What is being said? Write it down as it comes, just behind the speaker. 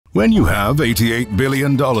When you have $88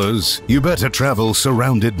 billion, you better travel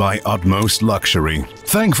surrounded by utmost luxury.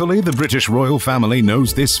 Thankfully, the British royal family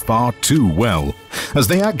knows this far too well, as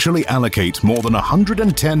they actually allocate more than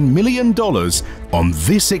 $110 million on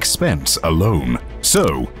this expense alone.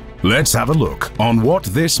 So, let's have a look on what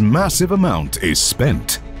this massive amount is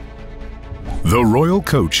spent. The royal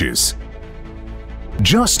coaches.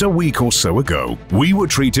 Just a week or so ago, we were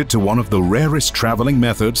treated to one of the rarest traveling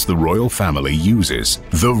methods the royal family uses,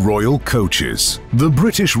 the royal coaches. The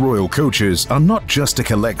British royal coaches are not just a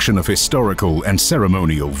collection of historical and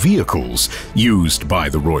ceremonial vehicles used by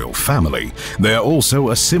the royal family. They are also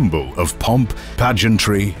a symbol of pomp,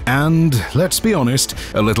 pageantry, and, let's be honest,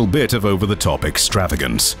 a little bit of over-the-top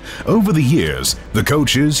extravagance. Over the years, the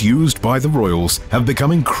coaches used by the royals have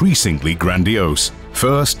become increasingly grandiose.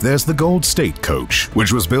 First, there's the Gold State Coach,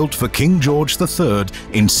 which was built for King George III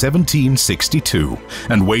in 1762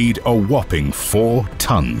 and weighed a whopping 4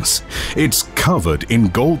 tons. It's covered in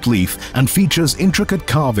gold leaf and features intricate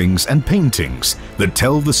carvings and paintings that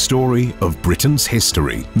tell the story of Britain's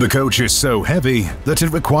history. The coach is so heavy that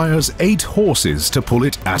it requires 8 horses to pull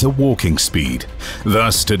it at a walking speed.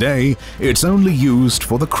 Thus, today, it's only used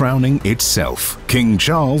for the crowning itself. King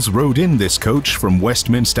Charles rode in this coach from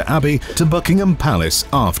Westminster Abbey to Buckingham Palace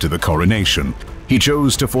after the coronation. He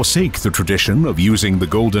chose to forsake the tradition of using the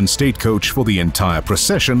Golden State Coach for the entire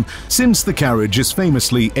procession, since the carriage is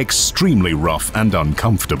famously extremely rough and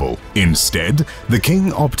uncomfortable. Instead, the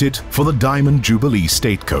king opted for the Diamond Jubilee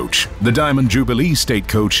State Coach. The Diamond Jubilee State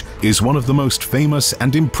Coach is one of the most famous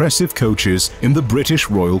and impressive coaches in the British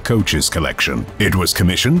Royal Coaches collection. It was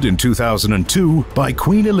commissioned in 2002 by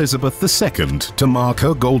Queen Elizabeth II to mark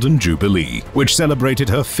her Golden Jubilee, which celebrated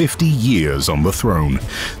her 50 years on the throne.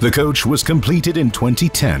 The coach was completed in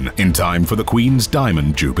 2010 in time for the Queen's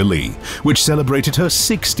Diamond Jubilee, which celebrated her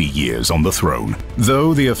 60 years on the throne.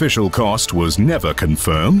 Though the official cost was never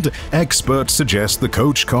confirmed, experts suggest the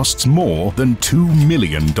coach costs more than $2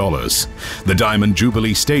 million. The Diamond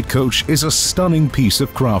Jubilee State Coach is a stunning piece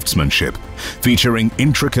of craftsmanship, featuring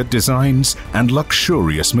intricate designs and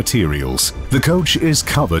luxurious materials. The coach is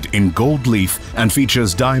covered in gold leaf and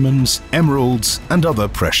features diamonds, emeralds, and other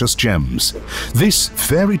precious gems. This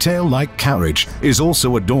fairy tale-like carriage is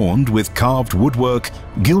also adorned with carved woodwork,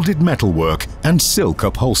 gilded metalwork, and silk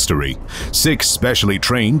upholstery. 6 specially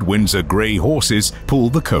trained Windsor Grey horses pull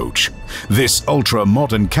the coach. This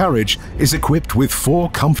ultra-modern carriage is equipped with 4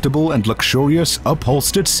 comfortable and luxurious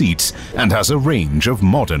upholstered seats and has a range of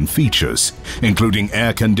modern features, including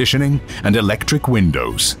air conditioning and electric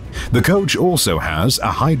windows. The coach also has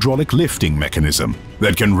a hydraulic lifting mechanism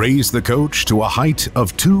that can raise the coach to a height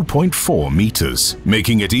of 2.4 meters,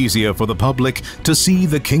 making it easier for the public to see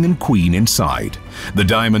the king and queen inside. The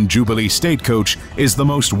Diamond Jubilee State Coach is the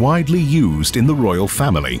most widely used in the royal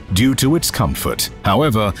family due to its comfort.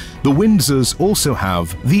 However, the Windsors also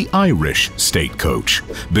have the Irish State Coach,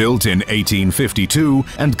 built in 1852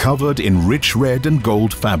 and covered in rich red and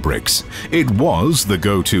gold fabrics. It was the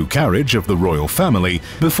go-to carriage of the royal family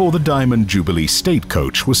before the Diamond Jubilee State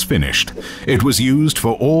Coach was finished. It was used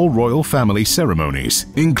for all royal family ceremonies,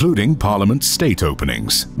 including Parliament's state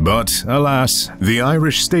openings. But, alas, the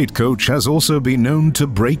Irish State Coach has also been known to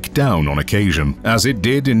break down on occasion, as it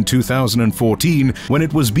did in 2014 when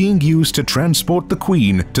it was being used to transport the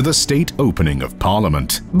Queen to the state opening of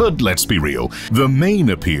Parliament. But let's be real, the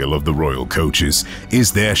main appeal of the royal coaches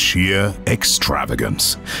is their sheer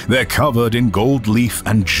extravagance. They're covered in gold leaf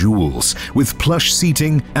and jewels, with plush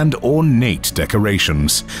seating and ornate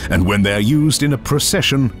decorations, and when they're used in a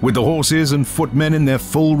procession with the horses and footmen in their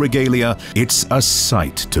full regalia, it's a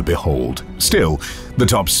sight to behold. Still, the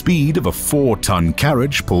top speed of a 4-ton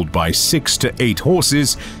carriage pulled by 6 to 8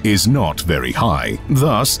 horses is not very high.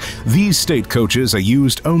 Thus, these state coaches are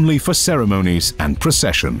used only for ceremonies and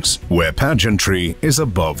processions, where pageantry is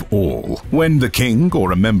above all. When the king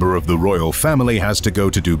or a member of the royal family has to go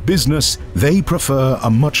to do business, they prefer a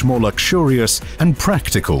much more luxurious and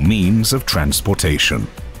practical means of transportation.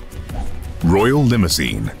 Royal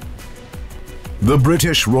Limousine. The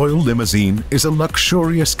British Royal Limousine is a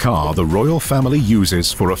luxurious car the royal family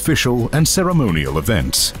uses for official and ceremonial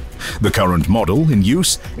events. The current model in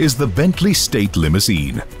use is the Bentley State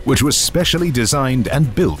Limousine, which was specially designed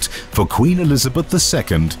and built for Queen Elizabeth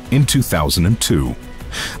II in 2002.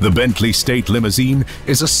 The Bentley State Limousine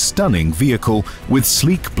is a stunning vehicle with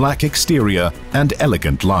sleek black exterior and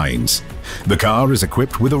elegant lines. The car is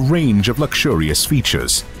equipped with a range of luxurious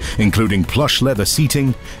features, including plush leather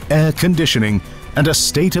seating, air conditioning, and a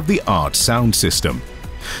state-of-the-art sound system.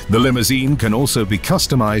 The limousine can also be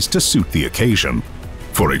customized to suit the occasion.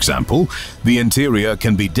 For example, the interior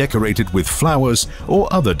can be decorated with flowers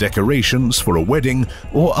or other decorations for a wedding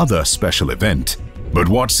or other special event. But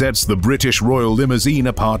what sets the British Royal Limousine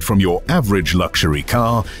apart from your average luxury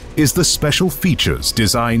car is the special features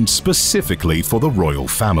designed specifically for the royal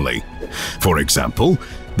family. For example,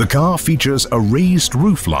 the car features a raised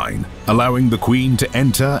roofline, allowing the Queen to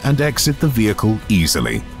enter and exit the vehicle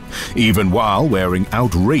easily, even while wearing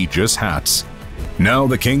outrageous hats. Now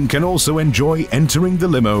the King can also enjoy entering the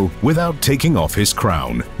limo without taking off his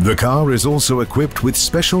crown. The car is also equipped with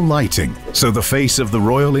special lighting, so the face of the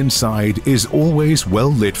royal inside is always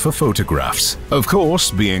well lit for photographs. Of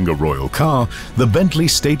course, being a royal car, the Bentley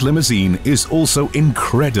State Limousine is also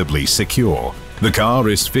incredibly secure. The car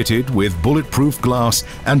is fitted with bulletproof glass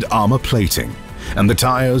and armor plating, and the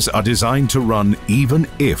tires are designed to run even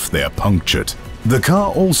if they're punctured. The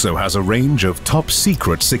car also has a range of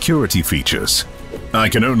top-secret security features. I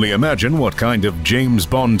can only imagine what kind of James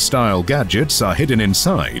Bond-style gadgets are hidden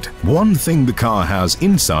inside. One thing the car has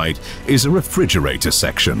inside is a refrigerator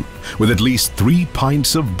section, with at least 3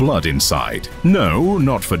 pints of blood inside. No,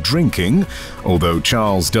 not for drinking. Although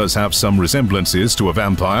Charles does have some resemblances to a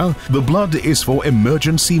vampire, the blood is for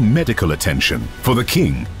emergency medical attention for the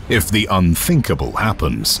King if the unthinkable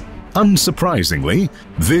happens. Unsurprisingly,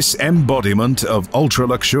 this embodiment of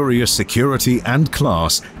ultra-luxurious security and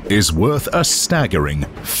class is worth a staggering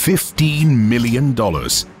 $15 million,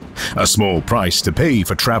 a small price to pay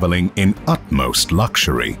for traveling in utmost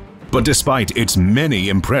luxury. But despite its many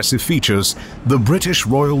impressive features, the British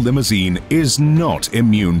Royal Limousine is not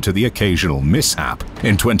immune to the occasional mishap.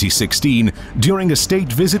 In 2016, during a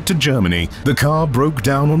state visit to Germany, the car broke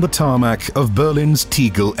down on the tarmac of Berlin's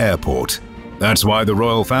Tegel Airport. That's why the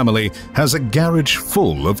royal family has a garage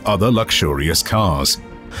full of other luxurious cars.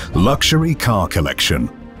 Luxury car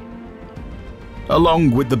collection.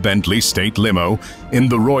 Along with the Bentley State Limo, in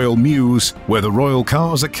the Royal Mews, where the royal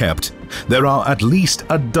cars are kept, there are at least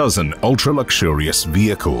a dozen ultra-luxurious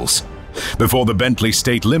vehicles. Before the Bentley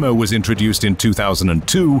State Limo was introduced in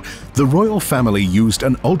 2002, the royal family used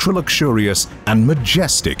an ultra-luxurious and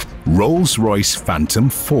majestic Rolls-Royce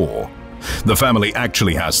Phantom 4. The family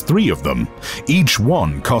actually has 3 of them, each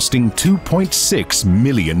one costing $2.6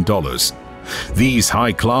 million. These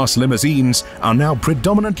high-class limousines are now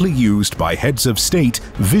predominantly used by heads of state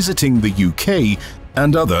visiting the UK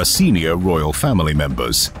and other senior royal family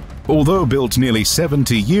members. Although built nearly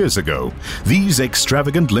 70 years ago, these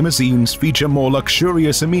extravagant limousines feature more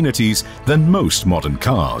luxurious amenities than most modern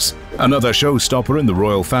cars. Another showstopper in the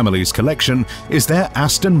royal family's collection is their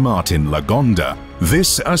Aston Martin Lagonda.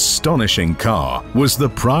 This astonishing car was the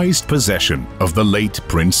prized possession of the late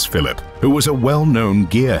Prince Philip, who was a well-known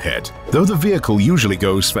gearhead. Though the vehicle usually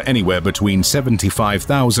goes for anywhere between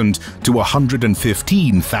 $75,000 to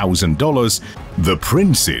 $115,000, the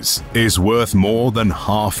Prince's is worth more than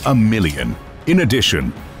 $500,000. In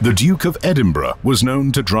addition, the Duke of Edinburgh was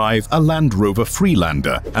known to drive a Land Rover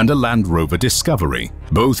Freelander and a Land Rover Discovery,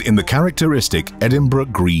 both in the characteristic Edinburgh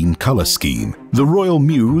green color scheme. The Royal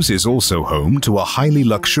Mews is also home to a highly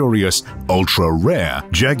luxurious, ultra-rare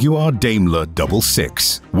Jaguar Daimler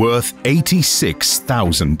 66, worth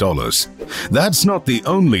 $86,000. That's not the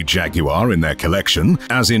only Jaguar in their collection,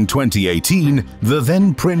 as in 2018, the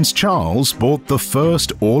then Prince Charles bought the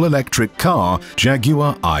first all-electric car,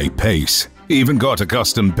 Jaguar I-Pace. Even got a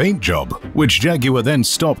custom paint job, which Jaguar then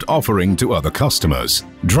stopped offering to other customers.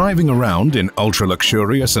 Driving around in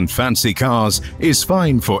ultra-luxurious and fancy cars is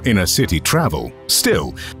fine for inner-city travel.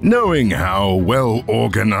 Still, knowing how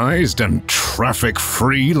well-organized and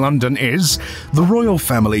traffic-free London is, the royal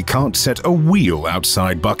family can't set a wheel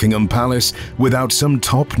outside Buckingham Palace without some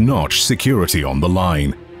top-notch security on the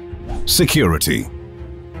line. Security.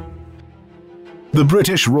 The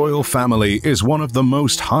British royal family is one of the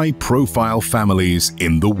most high-profile families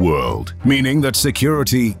in the world, meaning that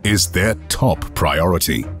security is their top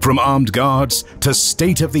priority. From armed guards to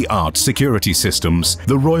state-of-the-art security systems,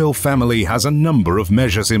 the royal family has a number of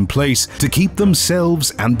measures in place to keep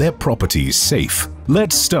themselves and their properties safe.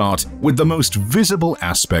 Let's start with the most visible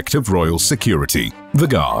aspect of royal security: the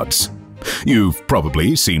guards. You've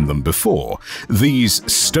probably seen them before. These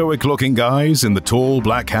stoic-looking guys in the tall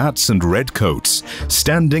black hats and red coats,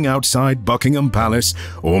 standing outside Buckingham Palace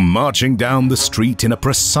or marching down the street in a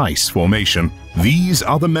precise formation. These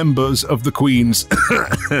are the members of the Queen's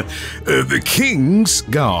the King's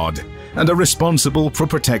Guard, and are responsible for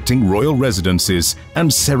protecting royal residences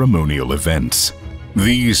and ceremonial events.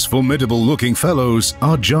 These formidable-looking fellows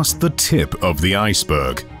are just the tip of the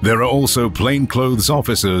iceberg. There are also plainclothes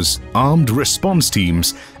officers, armed response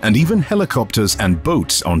teams, and even helicopters and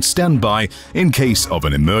boats on standby in case of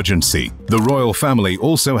an emergency. The royal family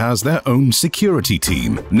also has their own security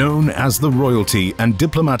team, known as the Royalty and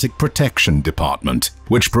Diplomatic Protection Department,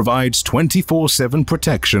 which provides 24/7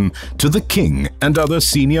 protection to the king and other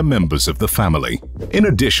senior members of the family. In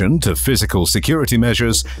addition to physical security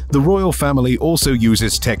measures, the royal family also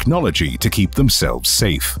uses technology to keep themselves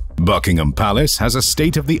safe. Buckingham Palace has a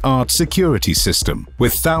state-of-the-art security system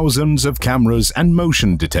with thousands of cameras and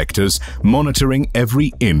motion detectors monitoring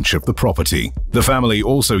every inch of the property. The family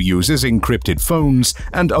also uses encrypted phones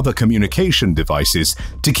and other communication devices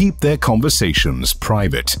to keep their conversations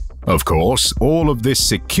private. Of course, all of this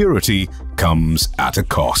security comes at a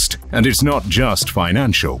cost, and it's not just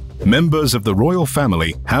financial. Members of the royal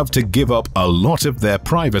family have to give up a lot of their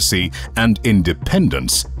privacy and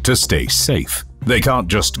independence to stay safe. They can't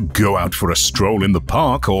just go out for a stroll in the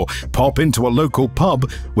park or pop into a local pub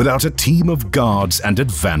without a team of guards and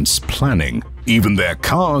advanced planning. Even their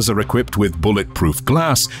cars are equipped with bulletproof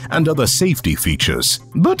glass and other safety features.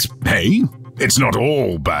 But hey, it's not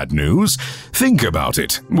all bad news. Think about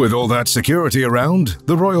it. With all that security around,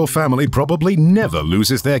 the royal family probably never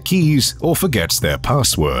loses their keys or forgets their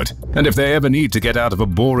password. And if they ever need to get out of a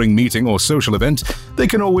boring meeting or social event, they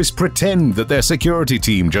can always pretend that their security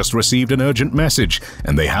team just received an urgent message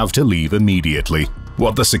and they have to leave immediately.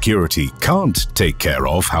 What the security can't take care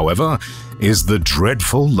of, however, is the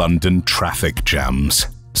dreadful London traffic jams.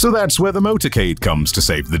 So that's where the motorcade comes to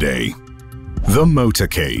save the day. The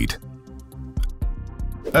motorcade.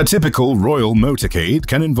 A typical royal motorcade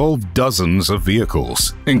can involve dozens of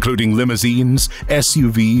vehicles, including limousines,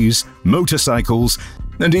 SUVs, motorcycles,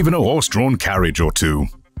 and even a horse-drawn carriage or two.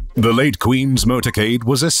 The late Queen's motorcade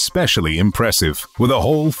was especially impressive, with a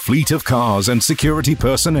whole fleet of cars and security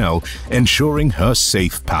personnel ensuring her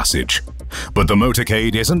safe passage. But the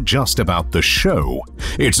motorcade isn't just about the show,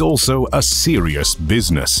 it's also a serious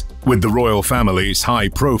business. With the royal family's high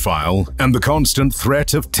profile and the constant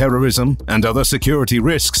threat of terrorism and other security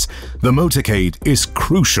risks, the motorcade is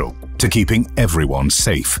crucial to keeping everyone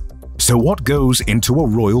safe. So what goes into a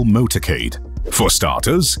royal motorcade? For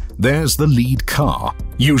starters, there's the lead car,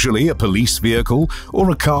 usually a police vehicle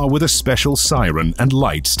or a car with a special siren and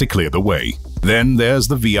lights to clear the way. Then there's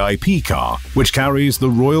the VIP car, which carries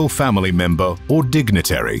the royal family member or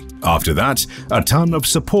dignitary. After that, a ton of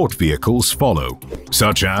support vehicles follow,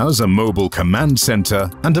 such as a mobile command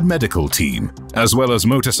center and a medical team, as well as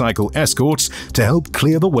motorcycle escorts to help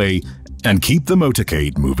clear the way and keep the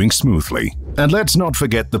motorcade moving smoothly. And let's not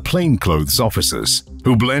forget the plainclothes officers,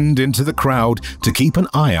 who blend into the crowd to keep an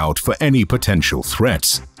eye out for any potential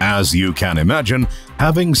threats. As you can imagine,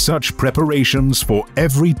 having such preparations for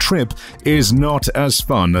every trip is not as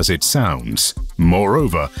fun as it sounds.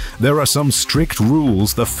 Moreover, there are some strict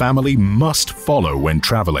rules the family must follow when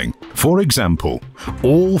traveling. For example,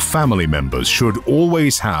 all family members should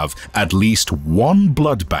always have at least one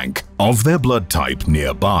blood bank of their blood type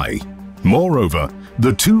nearby. Moreover,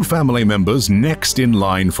 the two family members next in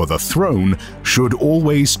line for the throne should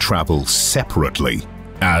always travel separately.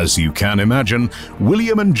 As you can imagine,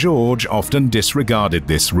 William and George often disregarded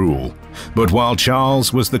this rule. But while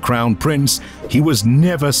Charles was the crown prince, he was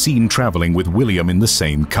never seen traveling with William in the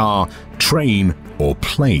same car, train, or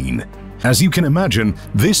plane. As you can imagine,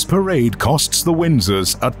 this parade costs the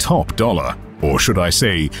Windsors a top dollar, or should I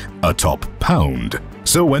say, a top pound.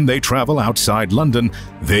 So when they travel outside London,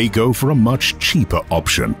 they go for a much cheaper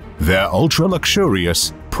option, their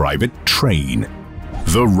ultra-luxurious private train.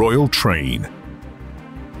 The Royal Train.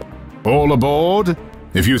 All aboard?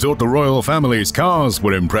 If you thought the royal family's cars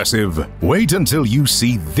were impressive, wait until you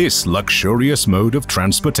see this luxurious mode of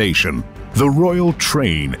transportation. The Royal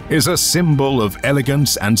Train is a symbol of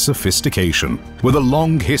elegance and sophistication, with a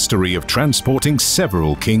long history of transporting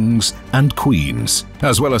several kings and queens,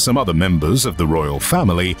 as well as some other members of the royal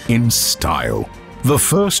family, in style. The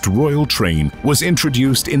first royal train was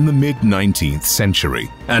introduced in the mid-19th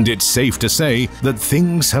century, and it's safe to say that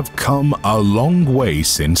things have come a long way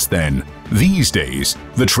since then. These days,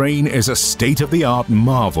 the train is a state-of-the-art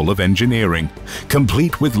marvel of engineering,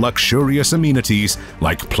 complete with luxurious amenities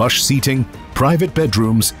like plush seating, private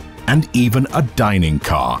bedrooms, and even a dining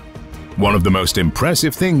car. One of the most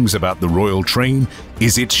impressive things about the royal train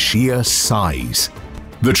is its sheer size.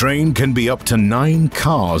 The train can be up to 9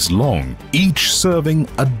 cars long, each serving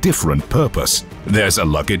a different purpose. There's a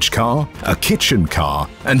luggage car, a kitchen car,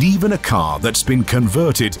 and even a car that's been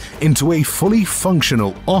converted into a fully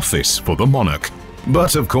functional office for the monarch.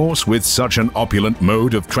 But of course, with such an opulent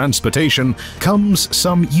mode of transportation comes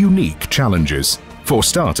some unique challenges. For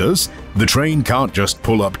starters, the train can't just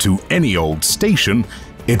pull up to any old station.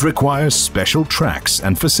 It requires special tracks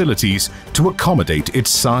and facilities to accommodate its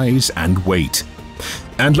size and weight.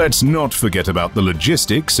 And let's not forget about the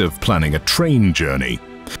logistics of planning a train journey.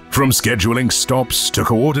 From scheduling stops to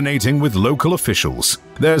coordinating with local officials,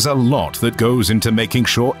 there's a lot that goes into making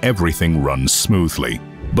sure everything runs smoothly.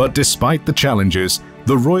 But despite the challenges,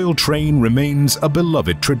 the royal train remains a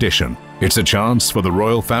beloved tradition. It's a chance for the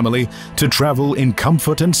royal family to travel in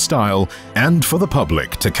comfort and style, and for the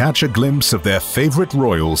public to catch a glimpse of their favorite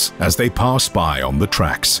royals as they pass by on the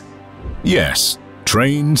tracks. Yes,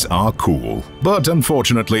 trains are cool, but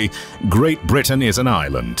unfortunately, Great Britain is an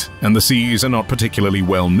island, and the seas are not particularly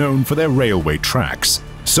well known for their railway tracks.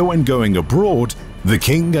 So when going abroad, the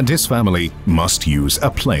king and his family must use a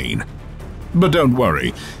plane. But don't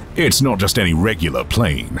worry, it's not just any regular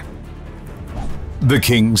plane. The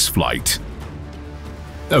King's Flight.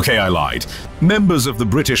 Okay, I lied. Members of the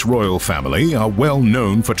British royal family are well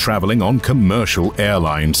known for traveling on commercial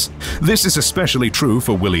airlines. This is especially true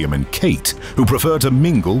for William and Kate, who prefer to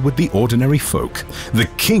mingle with the ordinary folk. The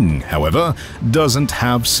king, however, doesn't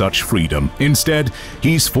have such freedom. Instead,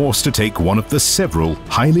 he's forced to take one of the several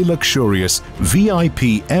highly luxurious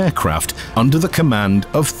VIP aircraft under the command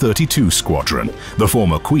of 32 Squadron, the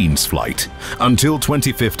former Queen's Flight. Until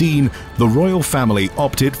 2015, the royal family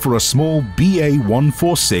opted for a small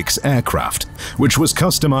BA-146 aircraft, which was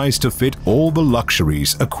customized to fit all the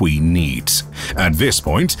luxuries a queen needs. At this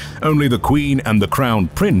point, only the queen and the crown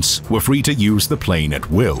prince were free to use the plane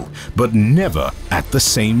at will, but never at the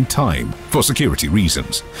same time, for security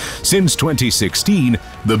reasons. Since 2016,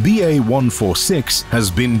 the BA-146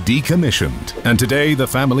 has been decommissioned, and today the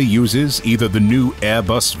family uses either the new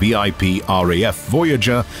Airbus VIP RAF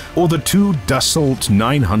Voyager or the two Dassault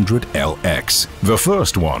 900LX. The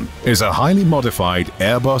first one is a highly modified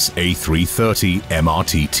Airbus A330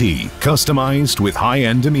 MRTT, customized with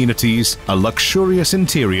high-end amenities, a luxurious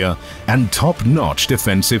interior, and top-notch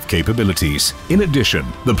defensive capabilities. In addition,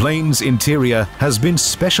 the plane's interior has been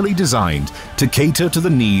specially designed to cater to the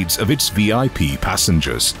needs of its VIP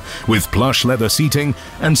passengers, with plush leather seating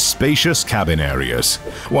and spacious cabin areas.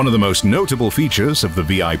 One of the most notable features of the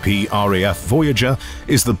VIP RAF Voyager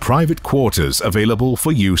is the private quarters available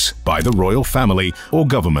for use by the royal family or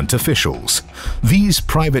government officials. These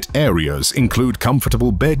private areas include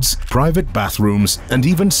comfortable beds, private bathrooms, and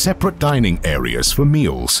even separate dining areas for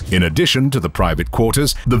meals. In addition to the private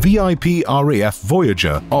quarters, the VIP RAF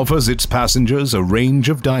Voyager offers its passengers a range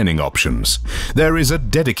of dining options. There is a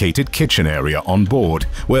dedicated kitchen area on board,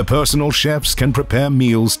 where personal chefs can prepare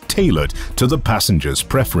meals tailored to the passengers'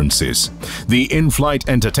 preferences. The in-flight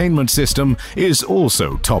entertainment system is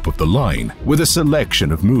also top of the line, with a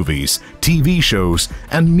selection of movies, TV shows,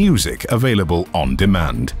 and music available on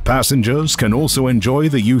demand. Passengers can also enjoy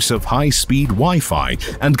the use of high-speed Wi-Fi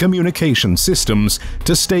and communication systems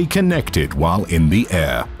to stay connected while in the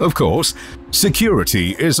air. Of course,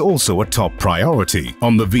 security is also a top priority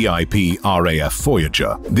on the VIP RAF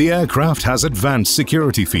Voyager. The aircraft has advanced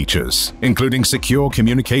security features, including secure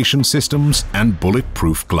communication systems and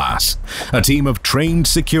bulletproof glass. A team of trained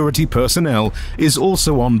security personnel is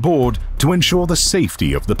also on board to ensure the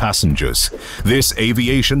safety of the passengers. This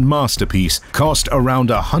aviation masterpiece cost around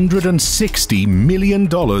 $160 million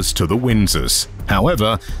to the Windsors.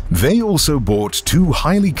 However, they also bought two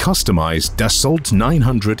highly customized Dassault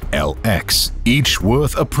 900LX, each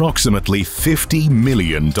worth approximately $50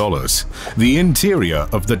 million. The interior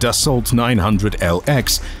of the Dassault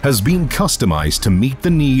 900LX has been customized to meet the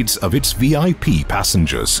needs of its VIP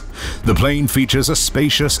passengers. The plane features a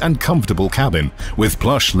spacious and comfortable cabin with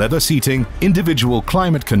plush leather seating, individual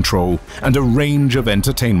climate control, and a range of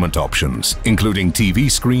entertainment options, including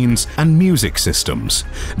TV screens and music systems.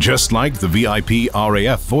 Just like the VIP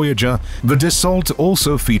RAF Voyager, the Dassault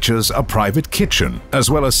also features a private kitchen, as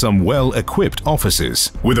well as some well-equipped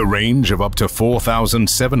offices. With a range of up to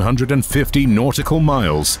 4,750 nautical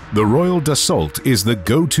miles, the Royal Dassault is the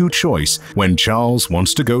go-to choice when Charles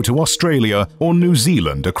wants to go to Australia or New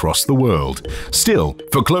Zealand across the world. Still,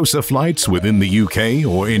 for closer flights within the UK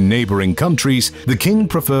or in neighbouring countries, the King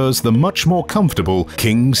prefers the much more comfortable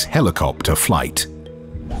King's Helicopter flight.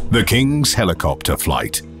 The King's Helicopter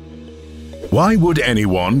flight. Why would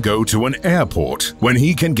anyone go to an airport when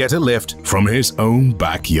he can get a lift from his own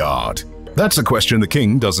backyard? That's a question the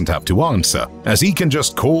king doesn't have to answer, as he can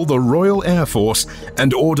just call the Royal Air Force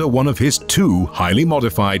and order one of his two highly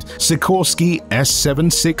modified Sikorsky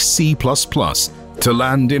S-76C++ to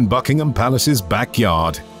land in Buckingham Palace's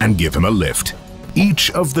backyard and give him a lift.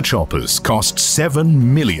 Each of the choppers cost $7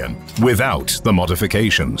 million without the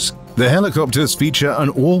modifications. The helicopters feature an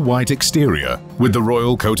all-white exterior, with the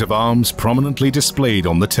royal coat of arms prominently displayed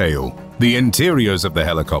on the tail. The interiors of the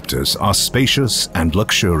helicopters are spacious and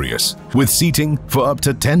luxurious, with seating for up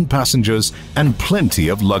to 10 passengers and plenty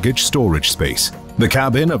of luggage storage space. The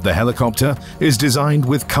cabin of the helicopter is designed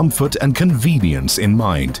with comfort and convenience in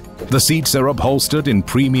mind. The seats are upholstered in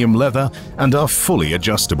premium leather and are fully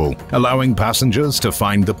adjustable, allowing passengers to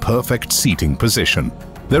find the perfect seating position.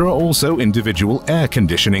 There are also individual air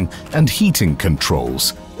conditioning and heating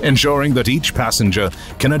controls, ensuring that each passenger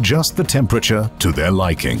can adjust the temperature to their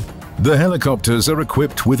liking. The helicopters are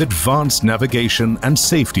equipped with advanced navigation and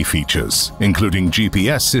safety features, including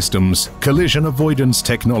GPS systems, collision avoidance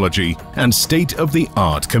technology, and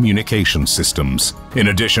state-of-the-art communication systems. In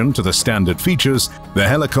addition to the standard features, the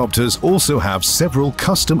helicopters also have several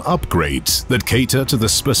custom upgrades that cater to the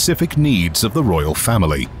specific needs of the royal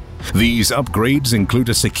family. These upgrades include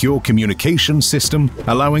a secure communication system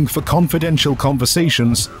allowing for confidential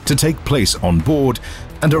conversations to take place on board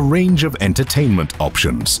and a range of entertainment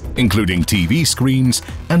options, including TV screens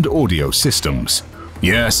and audio systems.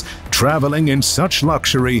 Yes, traveling in such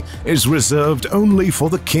luxury is reserved only for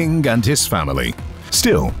the king and his family.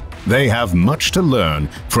 Still, they have much to learn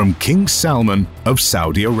from King Salman of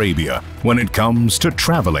Saudi Arabia when it comes to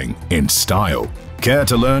traveling in style. Care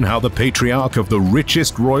to learn how the patriarch of the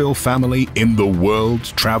richest royal family in the world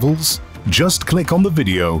travels? Just click on the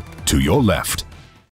video to your left.